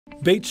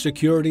Bates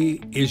Security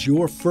is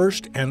your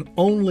first and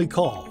only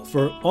call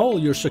for all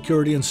your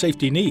security and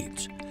safety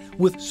needs,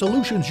 with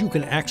solutions you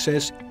can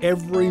access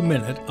every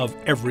minute of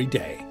every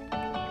day.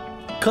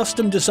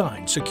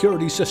 Custom-designed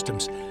security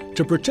systems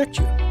to protect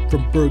you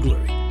from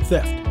burglary,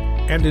 theft,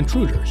 and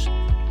intruders.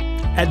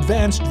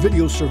 Advanced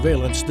video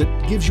surveillance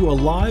that gives you a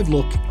live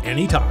look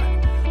anytime,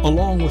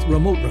 along with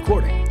remote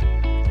recording.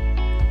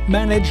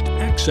 Managed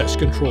access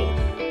control,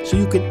 so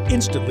you can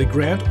instantly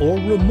grant or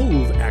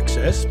remove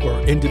access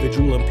for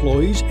individual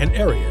employees and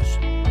areas.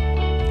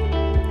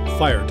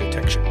 Fire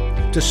detection,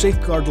 to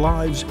safeguard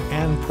lives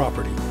and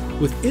property,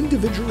 with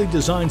individually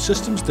designed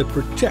systems that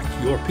protect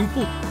your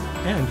people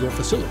and your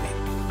facility.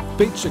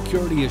 Bates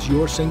Security is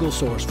your single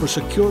source for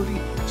security,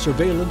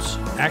 surveillance,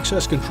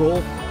 access control,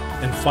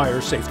 and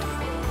fire safety.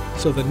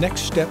 So the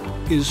next step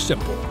is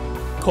simple.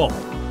 Call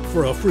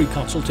for a free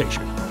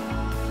consultation.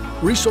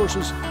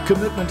 Resources,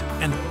 commitment,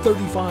 and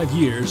 35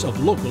 years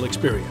of local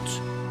experience.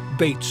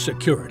 Bates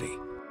Security.